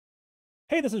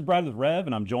Hey, this is Brad with REV,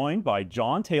 and I'm joined by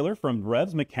John Taylor from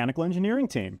REV's mechanical engineering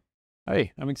team.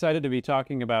 Hey, I'm excited to be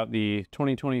talking about the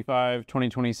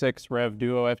 2025-2026 REV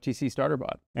Duo FTC starter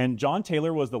bot. And John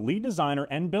Taylor was the lead designer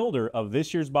and builder of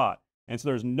this year's bot. And so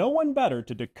there's no one better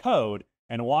to decode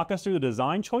and walk us through the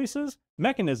design choices,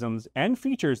 mechanisms, and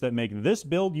features that make this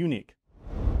build unique.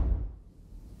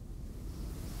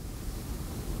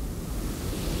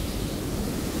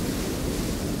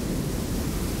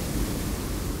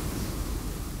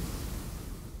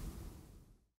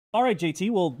 All right,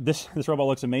 JT, well, this robot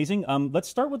looks amazing. Let's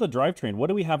start with the drivetrain. What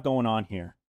do we have going on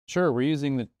here? Sure, we're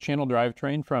using the channel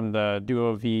drivetrain from the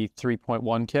Duo V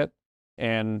 3.1 kit.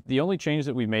 And the only change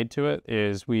that we made to it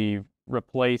is we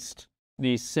replaced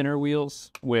the center wheels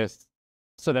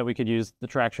so that we could use the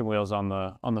traction wheels on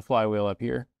the flywheel up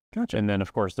here. Gotcha. And then,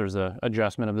 of course, there's an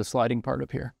adjustment of the sliding part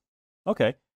up here.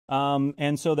 Okay.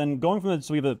 And so then going from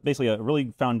so we have basically a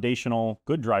really foundational,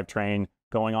 good drivetrain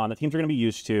going on that teams are going to be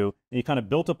used to, and you kind of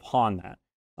built upon that.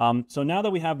 So now that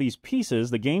we have these pieces,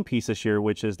 the game pieces here,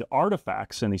 which is the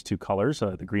artifacts in these two colors,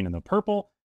 the green and the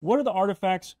purple, what are the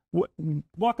artifacts?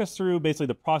 Walk us through basically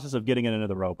the process of getting it into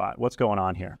the robot. What's going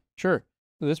on here? Sure.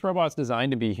 So this robot's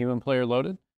designed to be human player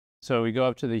loaded. So we go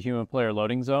up to the human player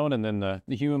loading zone, and then the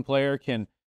human player can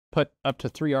put up to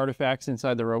 3 artifacts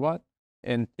inside the robot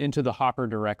and into the hopper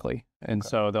directly. And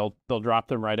so they'll drop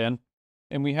them right in.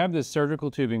 And we have this surgical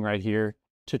tubing right here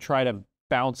to try to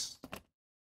bounce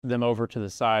them over to the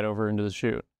side, over into the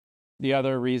chute. The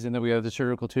other reason that we have the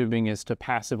surgical tubing is to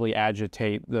passively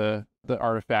agitate the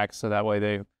artifacts, so that way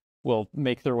they will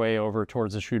make their way over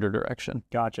towards the shooter direction.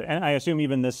 Gotcha. And I assume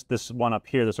even this one up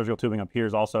here, the surgical tubing up here,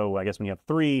 is also, I guess when you have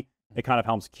 3, it kind of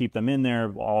helps keep them in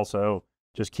there, also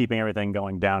just keeping everything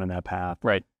going down in that path.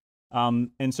 Right.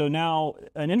 And so now,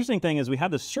 an interesting thing is we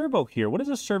have the servo here. What is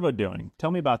this servo doing?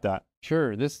 Tell me about that.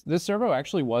 Sure. This servo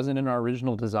actually wasn't in our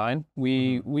original design.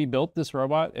 We built this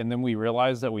robot, and then we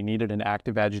realized that we needed an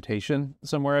active agitation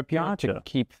somewhere up here to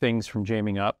keep things from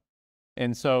jamming up.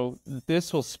 And so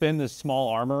this will spin this small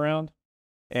arm around,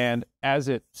 and as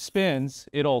it spins,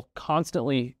 it'll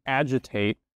constantly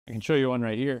agitate. I can show you one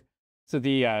right here. So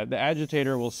the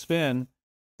agitator will spin,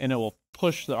 and it will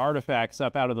push the artifacts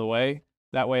up out of the way.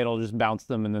 That way it'll just bounce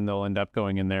them, and then they'll end up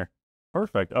going in there.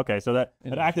 Perfect. Okay, so that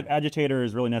active agitator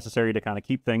is really necessary to kind of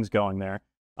keep things going there.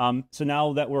 So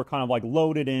now that we're kind of like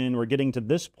loaded in, we're getting to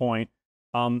this point,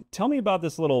 tell me about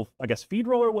this little, I guess, feed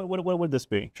roller. What would this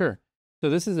be? Sure. So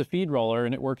this is a feed roller,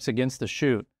 and it works against the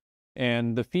chute.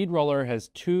 And the feed roller has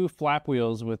 2 flap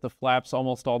wheels with the flaps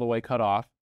almost all the way cut off.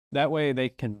 That way they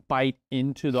can bite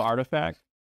into the artifact.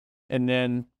 And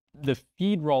then the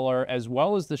feed roller, as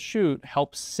well as the chute,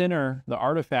 helps center the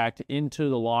artifact into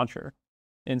the launcher.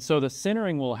 And so the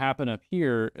centering will happen up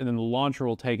here, and then the launcher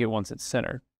will take it once it's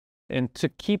centered. And to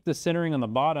keep the centering on the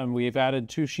bottom, we've added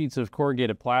 2 sheets of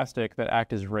corrugated plastic that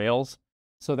act as rails.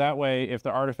 So that way, if the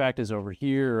artifact is over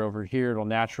here or over here, it'll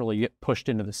naturally get pushed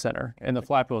into the center. And the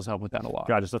flap wheels help with that a lot.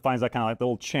 Gotcha. So it finds that kind of like the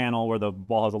little channel where the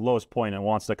ball has the lowest point and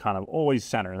wants to kind of always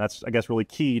center. And that's, I guess, really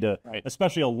key to,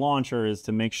 especially a launcher, is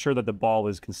to make sure that the ball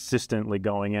is consistently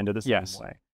going into the same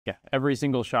way. Yeah, every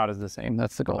single shot is the same.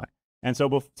 That's the goal. And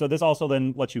so this also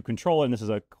then lets you control it, and this is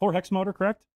a core hex motor,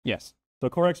 correct? Yes. So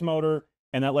core hex motor,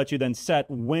 and that lets you then set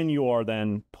when you are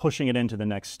then pushing it into the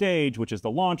next stage, which is the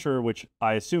launcher, which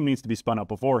I assume needs to be spun up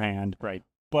beforehand. Right.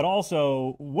 But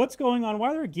also, what's going on?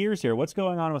 Why are there gears here? What's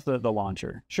going on with the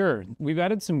launcher? Sure. We've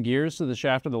added some gears to the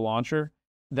shaft of the launcher.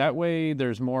 That way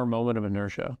there's more moment of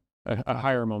inertia, a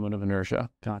higher moment of inertia.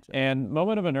 Gotcha. And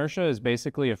moment of inertia is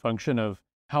basically a function of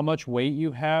how much weight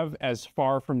you have as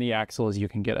far from the axle as you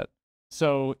can get it.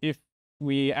 So if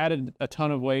we added a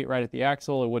ton of weight right at the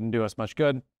axle, it wouldn't do us much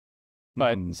good.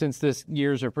 But since this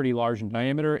gears are pretty large in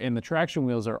diameter, and the traction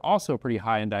wheels are also pretty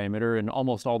high in diameter, and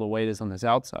almost all the weight is on this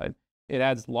outside, it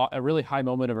adds a really high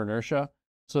moment of inertia.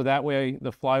 So that way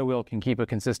the flywheel can keep a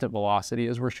consistent velocity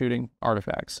as we're shooting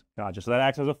artifacts. Gotcha. So that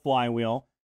acts as a flywheel.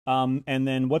 And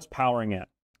then what's powering it?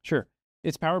 Sure.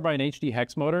 It's powered by an HD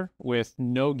hex motor with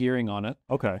no gearing on it.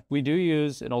 Okay. We do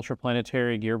use an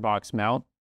ultraplanetary gearbox mount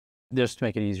just to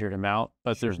make it easier to mount,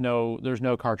 but there's no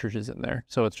cartridges in there.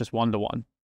 So it's just 1-to-1.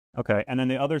 Okay. And then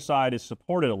the other side is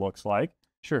supported, it looks like.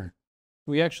 Sure.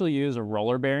 We actually use a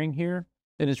roller bearing here.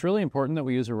 And it's really important that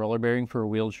we use a roller bearing for a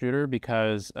wheeled shooter,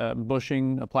 because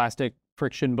bushing, a plastic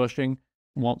friction bushing,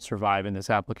 won't survive in this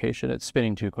application. It's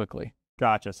spinning too quickly.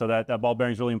 Gotcha. So that ball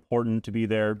bearing is really important to be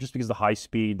there just because of the high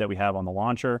speed that we have on the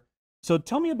launcher. So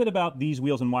tell me a bit about these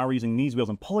wheels and why we're using these wheels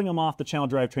and pulling them off the channel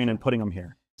drivetrain and putting them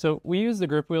here. So we use the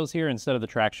grip wheels here instead of the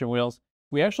traction wheels.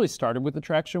 We actually started with the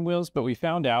traction wheels, but we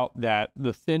found out that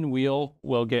the thin wheel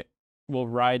will get will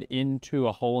ride into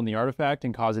a hole in the artifact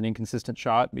and cause an inconsistent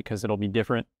shot because it'll be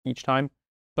different each time.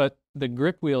 But the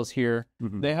grip wheels here,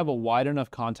 they have a wide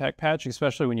enough contact patch,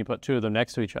 especially when you put two of them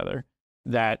next to each other,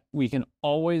 that we can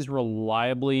always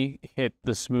reliably hit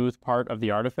the smooth part of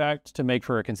the artifact to make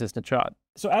for a consistent shot.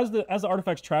 So as the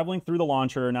artifact's traveling through the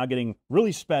launcher, now getting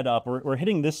really sped up, we're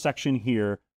hitting this section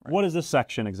here. Right. What is this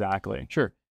section exactly?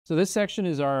 Sure. So this section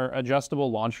is our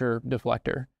adjustable launcher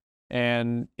deflector,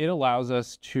 and it allows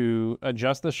us to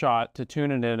adjust the shot to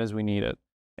tune it in as we need it.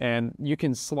 And you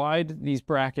can slide these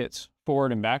brackets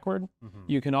forward and backward.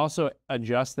 You can also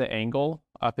adjust the angle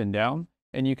up and down,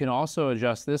 and you can also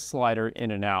adjust this slider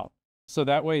in and out. So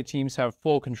that way teams have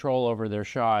full control over their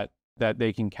shot that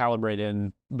they can calibrate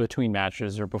in between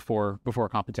matches or before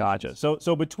competition. Gotcha.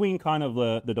 So between kind of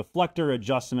the deflector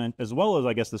adjustment as well as,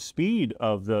 I guess, the speed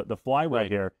of the flywheel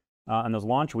here and those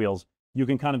launch wheels, you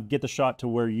can kind of get the shot to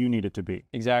where you need it to be.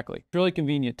 Exactly. It's really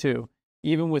convenient too.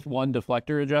 Even with one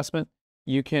deflector adjustment,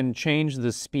 you can change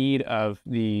the speed of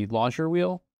the launcher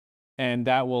wheel, and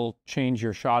that will change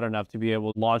your shot enough to be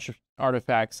able to launch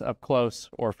artifacts up close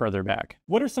or further back.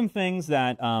 What are some things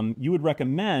that you would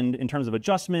recommend in terms of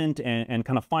adjustment and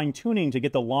kind of fine-tuning to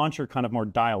get the launcher kind of more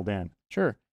dialed in?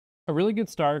 Sure. A really good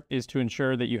start is to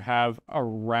ensure that you have a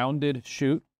rounded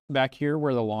chute back here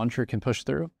where the launcher can push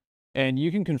through. And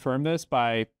you can confirm this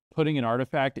by putting an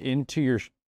artifact into your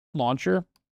launcher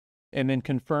and then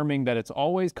confirming that it's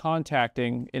always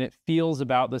contacting and it feels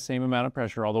about the same amount of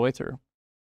pressure all the way through.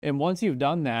 And once you've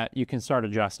done that, you can start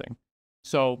adjusting.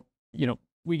 So, you know,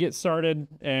 we get started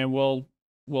and we'll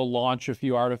launch a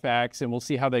few artifacts and we'll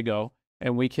see how they go.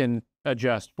 And we can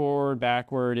adjust forward,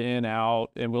 backward, in,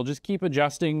 out, and we'll just keep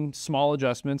adjusting small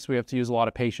adjustments. We have to use a lot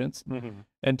of patience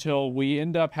until we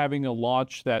end up having a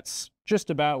launch that's just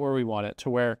about where we want it, to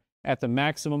where at the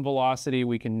maximum velocity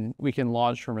we can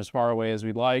launch from as far away as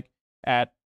we'd like.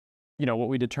 At, you know, what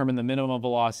we determine the minimum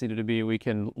velocity to be, we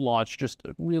can launch just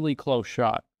a really close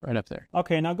shot right up there.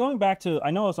 Okay, now going back to, I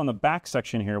know it's on the back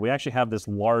section here, we actually have this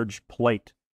large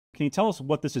plate. Can you tell us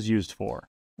what this is used for?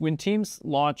 When teams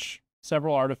launch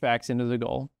several artifacts into the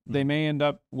goal, they may end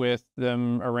up with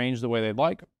them arranged the way they'd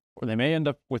like, or they may end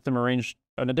up with them arranged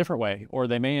in a different way, or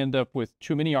they may end up with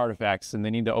too many artifacts and they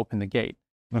need to open the gate.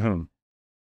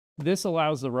 This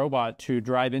allows the robot to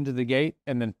drive into the gate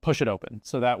and then push it open.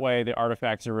 So that way the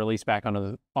artifacts are released back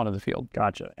onto the field.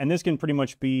 Gotcha. And this can pretty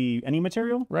much be any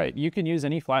material? Right. You can use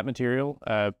any flat material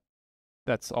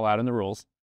that's allowed in the rules.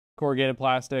 Corrugated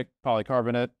plastic,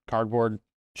 polycarbonate, cardboard.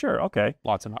 Sure, okay.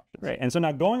 Lots of options. Right. And so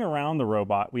now going around the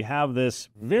robot, we have this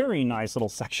very nice little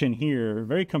section here,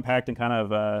 very compact and kind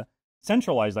of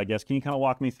centralized, I guess. Can you kind of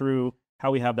walk me through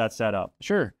how we have that set up?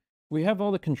 Sure. We have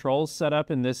all the controls set up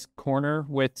in this corner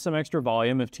with some extra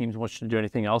volume if teams wish to do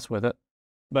anything else with it.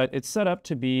 But it's set up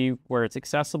to be where it's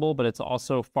accessible, but it's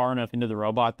also far enough into the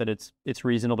robot that it's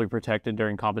reasonably protected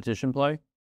during competition play.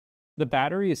 The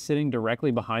battery is sitting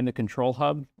directly behind the control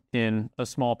hub in a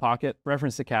small pocket.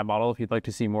 Reference the CAD model if you'd like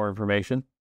to see more information.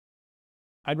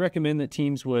 I'd recommend that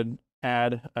teams would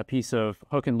add a piece of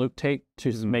hook and loop tape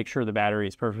to make sure the battery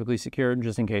is perfectly secured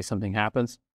just in case something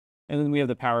happens. And then we have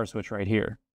the power switch right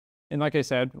here. And like I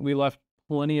said, we left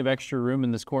plenty of extra room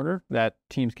in this corner that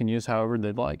teams can use however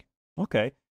they'd like.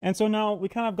 Okay. And so now we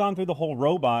kind of gone through the whole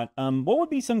robot. What would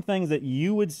be some things that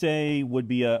you would say would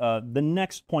be the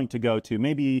next point to go to?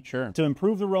 Maybe to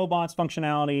improve the robot's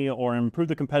functionality or improve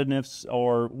the competitiveness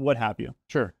or what have you?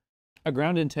 Sure. A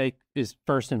ground intake is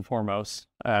first and foremost.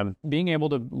 Being able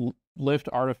to lift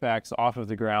artifacts off of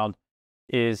the ground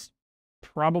is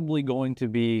probably going to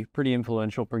be pretty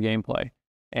influential for gameplay.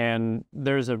 And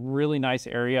there's a really nice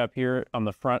area up here on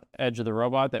the front edge of the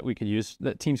robot that we could use,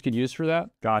 that teams could use for that.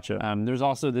 Gotcha. There's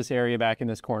also this area back in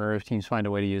this corner if teams find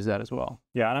a way to use that as well.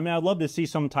 Yeah, and I mean, I'd love to see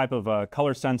some type of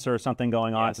color sensor or something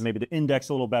going on to maybe to index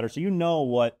a little better so you know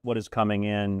what is coming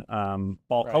in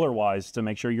color-wise to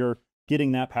make sure you're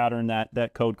getting that pattern,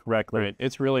 that code correctly. Right.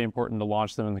 It's really important to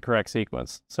launch them in the correct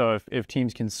sequence. So if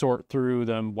teams can sort through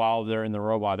them while they're in the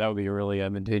robot, that would be a really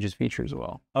advantageous feature as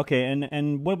well. Okay,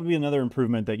 and what would be another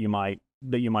improvement that you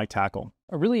might tackle?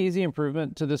 A really easy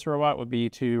improvement to this robot would be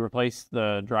to replace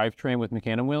the drivetrain with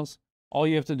mechanism wheels. All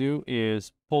you have to do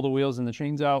is pull the wheels and the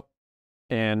chains out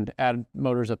and add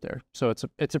motors up there. So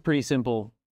it's a pretty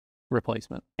simple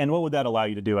replacement. And what would that allow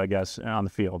you to do, I guess, on the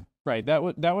field? Right. That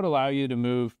would allow you to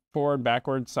move forward,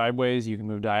 backward, sideways. You can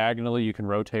move diagonally. You can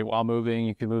rotate while moving.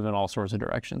 You can move in all sorts of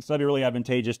directions. So that'd be really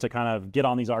advantageous to kind of get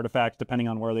on these artifacts depending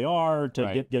on where they are,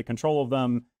 to get control of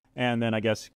them, and then I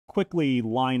guess quickly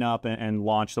line up and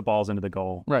launch the balls into the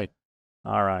goal. Right.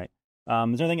 All right.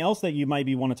 Is there anything else that you might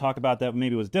want to talk about that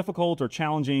maybe was difficult or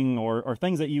challenging, or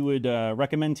things that you would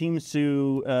recommend teams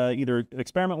to either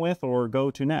experiment with or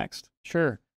go to next?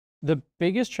 Sure. The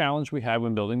biggest challenge we had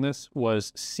when building this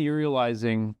was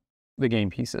serializing the game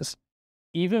pieces.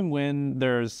 Even when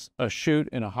there's a chute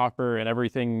and a hopper and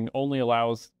everything only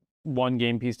allows one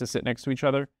game piece to sit next to each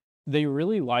other, they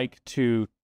really like to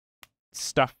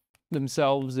stuff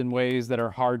themselves in ways that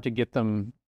are hard to get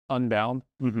them unbound.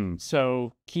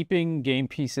 So keeping game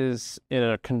pieces in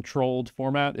a controlled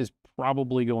format is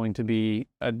probably going to be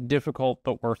a difficult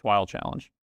but worthwhile challenge.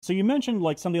 So you mentioned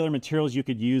like some of the other materials you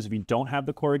could use if you don't have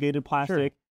the corrugated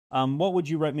plastic. Sure. What would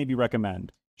you maybe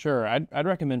recommend? Sure, I'd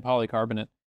recommend polycarbonate.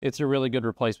 It's a really good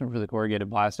replacement for the corrugated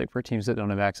plastic for teams that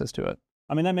don't have access to it.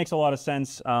 I mean, that makes a lot of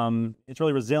sense. It's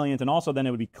really resilient, and also then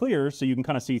it would be clear, so you can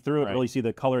kind of see through it, really see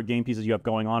the colored game pieces you have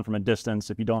going on from a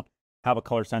distance if you don't have a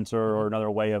color sensor or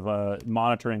another way of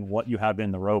monitoring what you have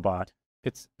in the robot.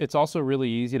 It's also really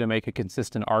easy to make a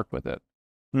consistent arc with it.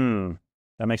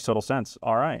 That makes total sense.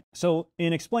 All right. So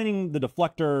in explaining the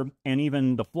deflector and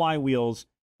even the flywheels,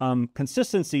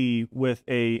 consistency with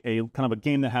a kind of a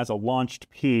game that has a launched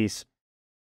piece,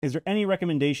 is there any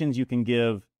recommendations you can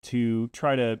give to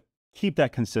try to keep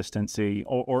that consistency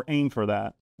or aim for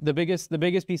that? The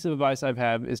biggest piece of advice I've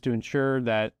had is to ensure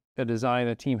that a design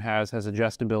a team has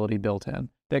adjustability built in.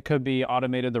 That could be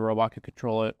automated, the robot could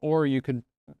control it, or you could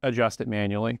adjust it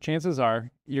manually. Chances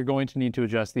are you're going to need to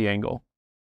adjust the angle.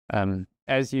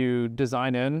 As you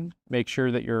design in, make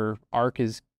sure that your arc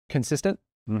is consistent.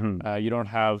 You don't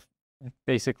have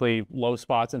basically low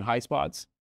spots and high spots.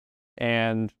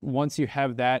 And once you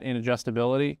have that in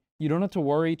adjustability, you don't have to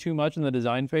worry too much in the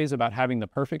design phase about having the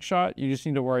perfect shot. You just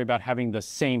need to worry about having the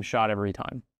same shot every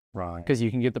time. Right. Because you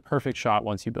can get the perfect shot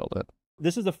once you build it.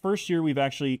 This is the first year we've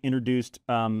actually introduced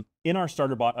in our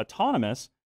starter bot autonomous.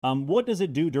 What does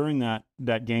it do during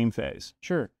that game phase?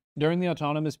 Sure. During the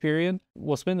autonomous period,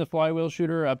 we'll spin the flywheel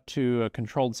shooter up to a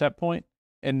controlled set point,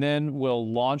 and then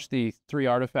we'll launch the 3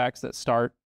 artifacts that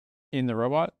start in the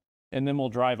robot, and then we'll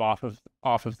drive off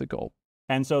of the goal.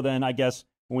 And so then I guess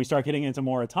when we start getting into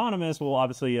more autonomous, we'll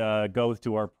obviously go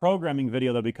to our programming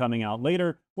video that'll be coming out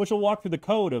later, which will walk through the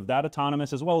code of that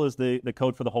autonomous as well as the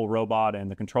code for the whole robot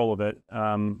and the control of it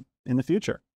in the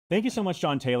future. Thank you so much,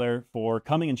 John Taylor, for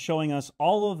coming and showing us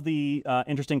all of the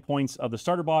interesting points of the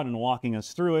starter bot and walking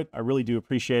us through it. I really do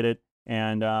appreciate it,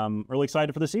 and really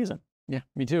excited for the season. Yeah,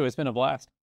 me too. It's been a blast.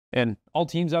 And all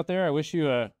teams out there, I wish you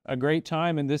a great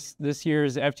time in this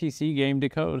year's FTC game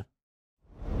Decode.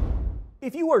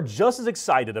 If you are just as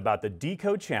excited about the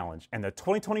Decode Challenge and the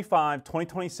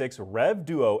 2025-2026 REV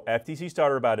Duo FTC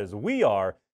Starter Bot as we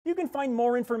are, you can find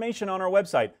more information on our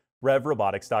website,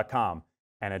 revrobotics.com.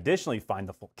 And additionally, find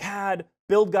the full CAD,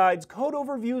 build guides, code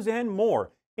overviews, and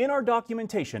more in our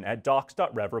documentation at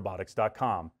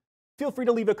docs.revrobotics.com. Feel free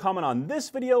to leave a comment on this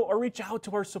video or reach out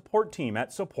to our support team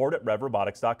at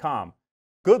support@revrobotics.com.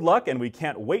 Good luck, and we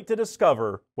can't wait to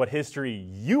discover what history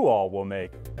you all will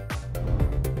make.